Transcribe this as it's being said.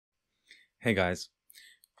Hey guys,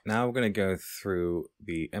 now we're going to go through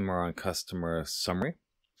the MRR customer summary.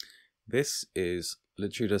 This is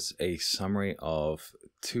literally just a summary of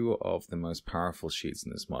two of the most powerful sheets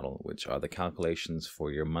in this model, which are the calculations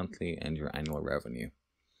for your monthly and your annual revenue.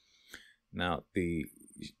 Now the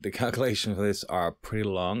calculations for this are pretty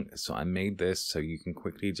long, so I made this so you can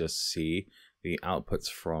quickly just see the outputs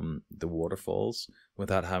from the waterfalls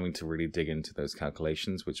without having to really dig into those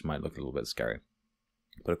calculations, which might look a little bit scary.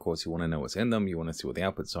 But of course, you want to know what's in them. You want to see what the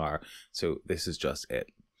outputs are. So this is just it.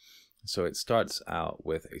 So it starts out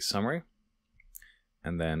with a summary,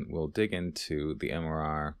 and then we'll dig into the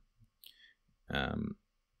MRR,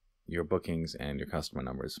 your bookings, and your customer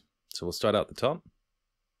numbers. So we'll start out the top.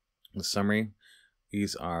 The summary.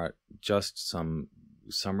 These are just some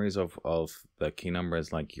summaries of the key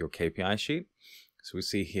numbers, like your KPI sheet. So we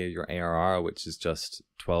see here your ARR, which is just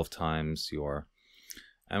 12 times your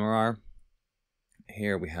MRR.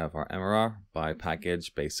 Here we have our MRR by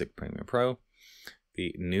package, basic, premium, pro,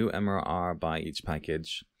 the new MRR by each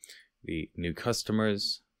package, the new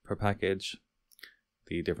customers per package.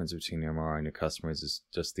 The difference between your MRR and your customers is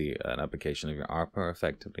just an application of your ARPA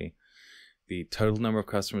effectively. The total number of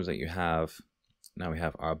customers that you have. Now we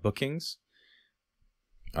have our bookings.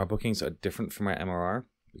 Our bookings are different from our MRR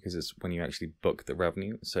because it's when you actually book the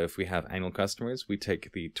revenue. So if we have annual customers, we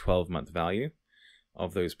take the 12-month value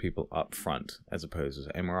of those people up front, as opposed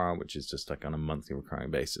to MRR, which is just like on a monthly recurring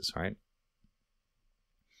basis, right?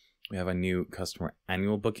 We have a new customer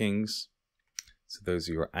annual bookings. So those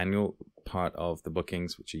are your annual part of the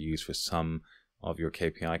bookings, which are used for some of your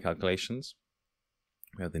KPI calculations.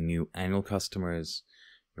 We have the new annual customers,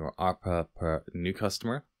 your ARPA per new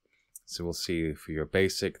customer. So we'll see for your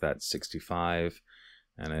basic, that's 65,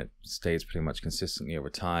 and it stays pretty much consistently over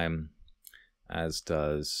time, as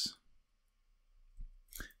does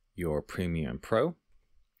your premium pro.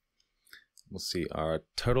 We'll see our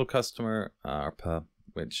total customer ARPA,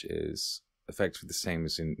 which is effectively the same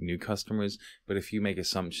as in new customers, but if you make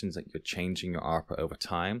assumptions that you're changing your ARPA over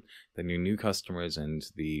time, then your new customers and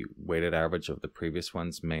the weighted average of the previous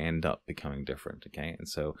ones may end up becoming different, okay? And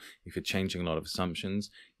so if you're changing a lot of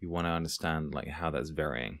assumptions, you want to understand like how that's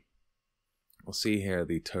varying. We'll see here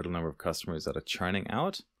the total number of customers that are churning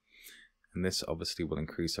out, and this obviously will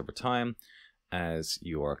increase over time as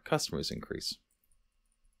your customers increase.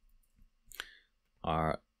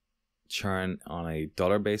 Our churn on a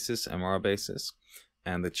dollar basis, MRR basis,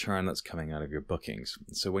 and the churn that's coming out of your bookings.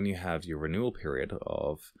 So when you have your renewal period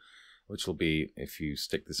of, which will be, if you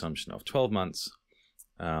stick the assumption of 12 months,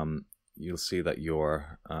 you'll see that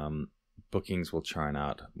your bookings will churn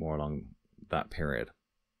out more along that period.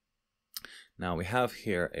 Now we have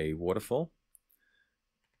here a waterfall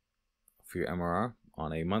for your MRR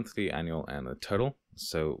on a monthly, annual, and a total.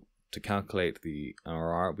 So to calculate the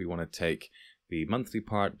MRR, we want to take the monthly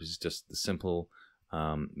part, which is just the simple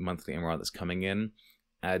monthly MRR that's coming in,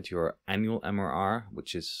 add your annual MRR,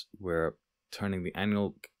 which is we're turning the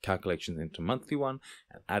annual calculations into monthly one,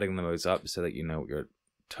 and adding those up so that you know what your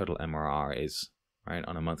total MRR is, right,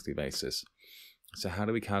 on a monthly basis. So how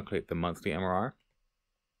do we calculate the monthly MRR?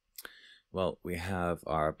 Well, we have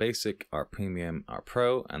our basic, our premium, our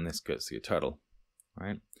pro, and this goes to your total,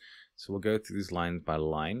 right? So we'll go through these line by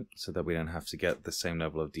line so that we don't have to get the same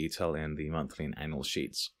level of detail in the monthly and annual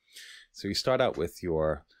sheets. So you start out with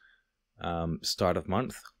your start of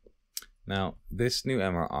month. Now, this new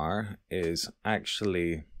MRR is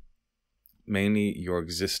actually mainly your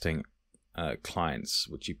existing clients,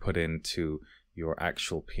 which you put into your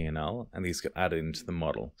actual P&L, and these get added into the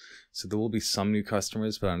model. So there will be some new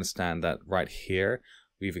customers, but understand that right here,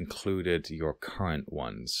 we've included your current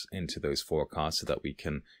ones into those forecasts so that we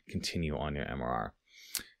can continue on your MRR.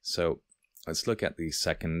 So let's look at the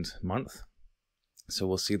second month. So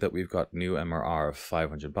we'll see that we've got new MRR of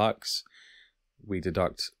 $500. We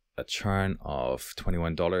deduct a churn of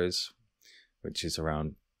 $21, which is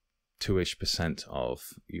around 2-ish%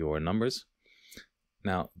 of your numbers.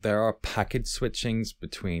 Now, there are package switchings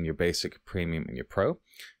between your basic, premium, and your pro.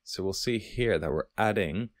 So we'll see here that we're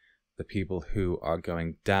adding the people who are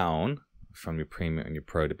going down from your premium and your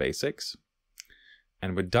pro to basics,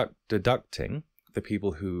 and we're deducting the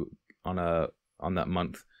people who on that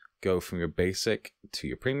month go from your basic to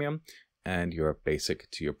your premium and your basic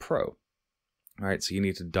to your pro. All right, so you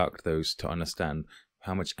need to deduct those to understand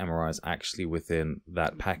how much MRR is actually within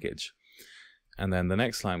that package. And then the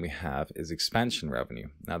next line we have is expansion revenue.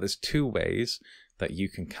 Now there's two ways that you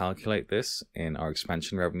can calculate this in our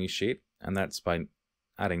expansion revenue sheet, and that's by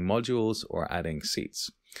adding modules or adding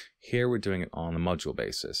seats. Here we're doing it on a module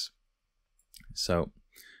basis. So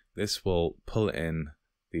this will pull in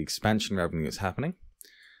the expansion revenue that's happening,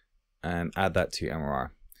 and add that to your MRR.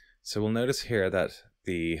 So we'll notice here that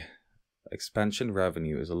the expansion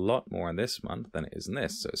revenue is a lot more in this month than it is in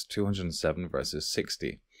this. So it's 207 versus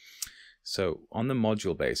 60. So on the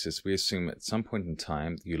module basis, we assume at some point in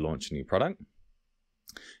time you launch a new product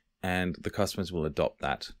and the customers will adopt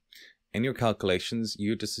that. In your calculations,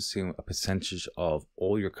 you just assume a percentage of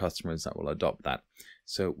all your customers that will adopt that.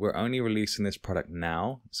 So we're only releasing this product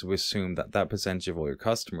now, so we assume that that percentage of all your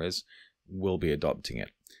customers will be adopting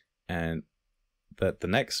it. And that the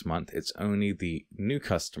next month, it's only the new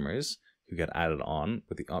customers who get added on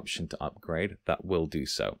with the option to upgrade that will do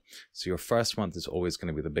so. So your first month is always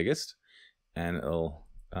going to be the biggest, and it'll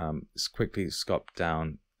quickly sculpt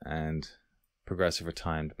down and progress over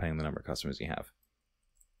time depending on the number of customers you have.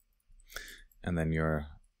 And then your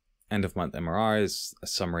end of month MRR is a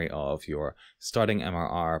summary of your starting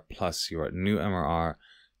MRR plus your new MRR,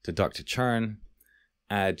 deduct your churn,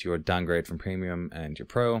 add your downgrade from Premium and your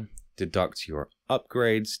Pro, deduct your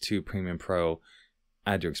upgrades to Premium Pro,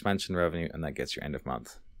 add your expansion revenue, and that gets your end of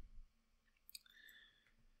month.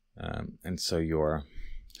 And so your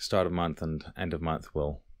start of month and end of month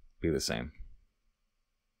will be the same.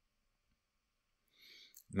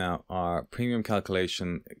 Now our premium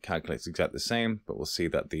calculation calculates exactly the same, but we'll see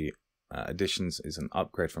that the additions is an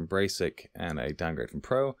upgrade from Basic and a downgrade from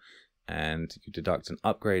Pro, and you deduct an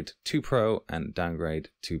upgrade to Pro and downgrade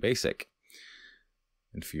to Basic.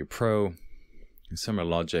 And for your Pro, similar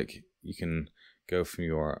logic, you can go from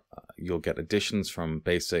your, you'll get additions from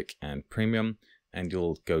Basic and Premium, and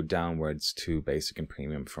you'll go downwards to Basic and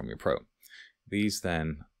Premium from your Pro. These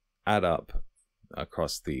then add up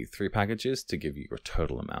across the 3 packages to give you your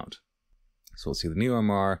total amount. So we'll see the new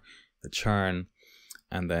MRR, the churn,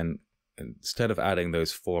 and then instead of adding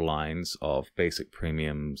those 4 lines of Basic,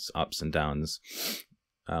 Premiums, ups and downs,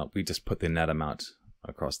 we just put the net amount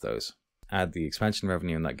across those. Add the expansion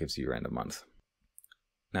revenue, and that gives you your end of month.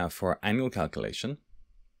 Now for annual calculation,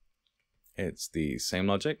 it's the same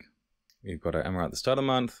logic. We've got our MRR at the start of the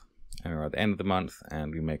month, MRR at the end of the month,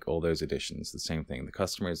 and we make all those additions. The same thing, the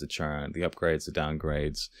customers, the churn, the upgrades, the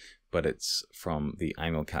downgrades, but it's from the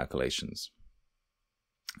annual calculations.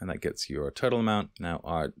 And that gets your total amount. Now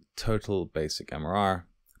our total basic MRR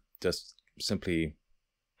just simply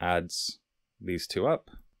adds these 2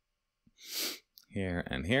 up, here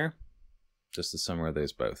and here, just the sum of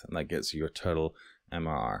those both, and that gets you your total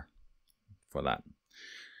MRR for that.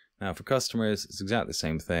 Now for customers, it's exactly the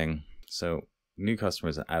same thing. So new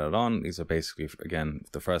customers are added on. These are basically, again,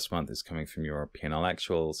 the first month is coming from your P&L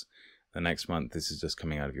actuals. The next month, this is just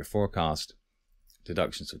coming out of your forecast.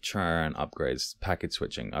 Deductions of churn, upgrades, package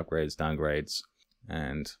switching, upgrades, downgrades,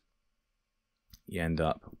 and you end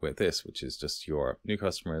up with this, which is just your new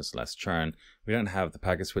customers less churn. We don't have the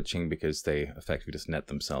package switching because they effectively just net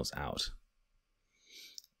themselves out.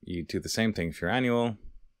 You do the same thing for your annual,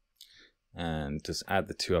 and just add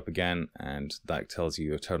the 2 up again, and that tells you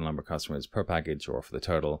your total number of customers per package or for the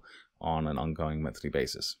total on an ongoing monthly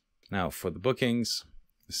basis. Now for the bookings,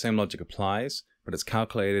 the same logic applies, but it's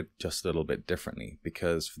calculated just a little bit differently,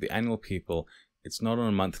 because for the annual people, it's not on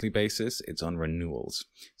a monthly basis, it's on renewals.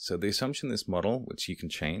 So the assumption in this model, which you can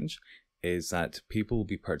change, is that people will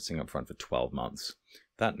be purchasing upfront for 12 months.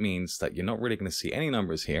 That means that you're not really going to see any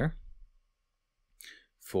numbers here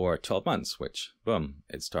for 12 months, which, boom,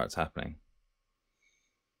 it starts happening.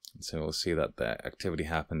 And so we'll see that the activity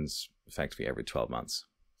happens effectively every 12 months.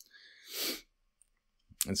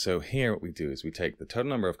 And so here what we do is we take the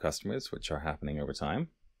total number of customers, which are happening over time,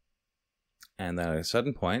 and then at a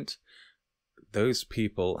certain point, those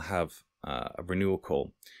people have a renewal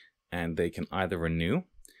call, and they can either renew,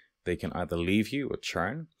 they can either leave you or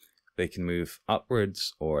churn, they can move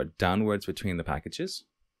upwards or downwards between the packages,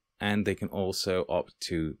 and they can also opt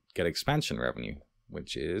to get expansion revenue,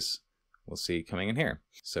 which is, we'll see coming in here.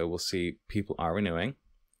 So we'll see people are renewing,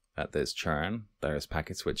 that there's churn, there's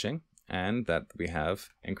package switching, and that we have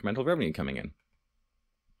incremental revenue coming in.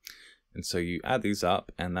 And so you add these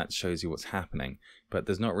up, and that shows you what's happening. But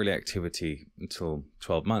there's not really activity until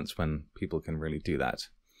 12 months when people can really do that.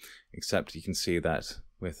 Except you can see that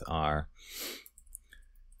with our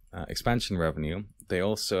expansion revenue, they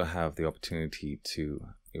also have the opportunity to,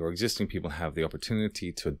 your existing people have the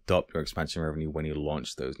opportunity to adopt your expansion revenue when you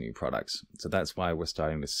launch those new products. So that's why we're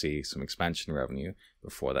starting to see some expansion revenue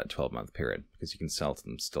before that 12-month period, because you can sell to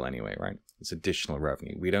them still anyway, right? It's additional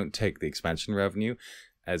revenue. We don't take the expansion revenue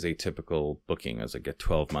as a typical booking, as like a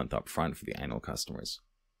 12-month upfront for the annual customers.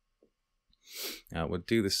 Now we'll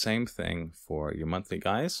do the same thing for your monthly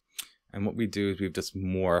guys. And what we do is we've just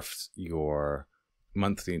morphed your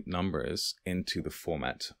monthly numbers into the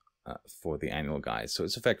format for the annual guys. So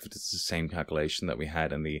it's effectively it's the same calculation that we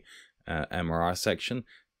had in the MRR section,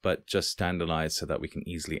 but just standardized so that we can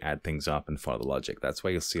easily add things up and follow the logic. That's why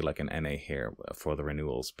you'll see like an NA here for the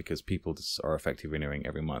renewals, because people just are effectively renewing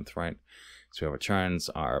every month, right? So we have our churns,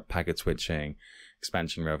 our packet switching,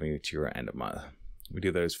 expansion revenue to your end of month. We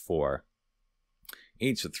do those for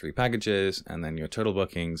each of the 3 packages, and then your total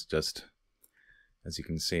bookings, just as you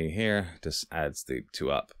can see here, just adds the 2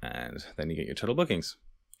 up, and then you get your total bookings.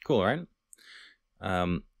 Cool, right?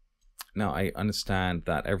 Now I understand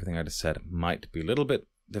that everything I just said might be a little bit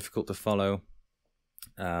difficult to follow.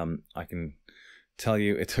 I can tell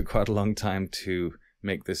you it took quite a long time to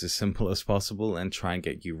make this as simple as possible and try and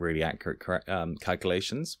get you really accurate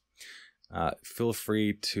calculations. Feel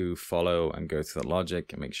free to follow and go through the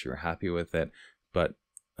logic and make sure you're happy with it, but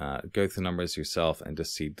go through the numbers yourself and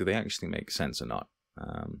just see, do they actually make sense or not?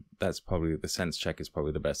 That's probably, the sense check is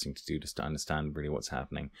probably the best thing to do, just to understand really what's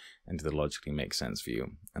happening and do they logically make sense for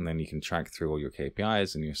you. And then you can track through all your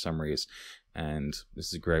KPIs and your summaries, and this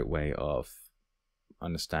is a great way of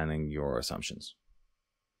understanding your assumptions.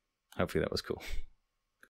 Hopefully that was cool.